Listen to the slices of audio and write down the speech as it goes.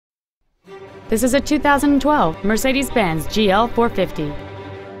This is a 2012 Mercedes-Benz GL450.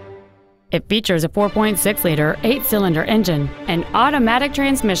 It features a 4.6-liter, 8-cylinder engine, an automatic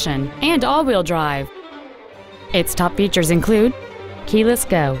transmission, and all-wheel drive. Its top features include keyless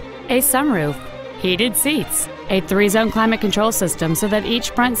go, a sunroof, heated seats, a 3-zone climate control system so that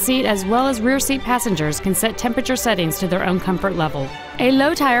each front seat as well as rear seat passengers can set temperature settings to their own comfort level, a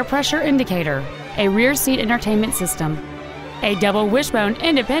low tire pressure indicator, a rear seat entertainment system, a double wishbone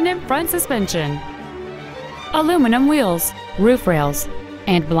independent front suspension, aluminum wheels, roof rails,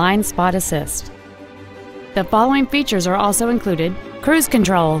 and blind spot assist. The following features are also included: cruise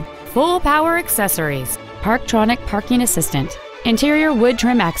control, full power accessories, Parktronic parking assistant, interior wood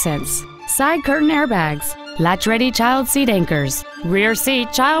trim accents, side curtain airbags, latch-ready child seat anchors, rear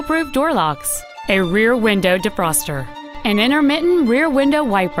seat child-proof door locks, a rear window defroster, an intermittent rear window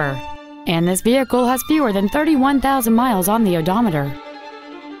wiper, and this vehicle has fewer than 31,000 miles on the odometer.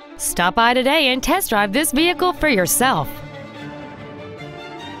 Stop by today and test drive this vehicle for yourself.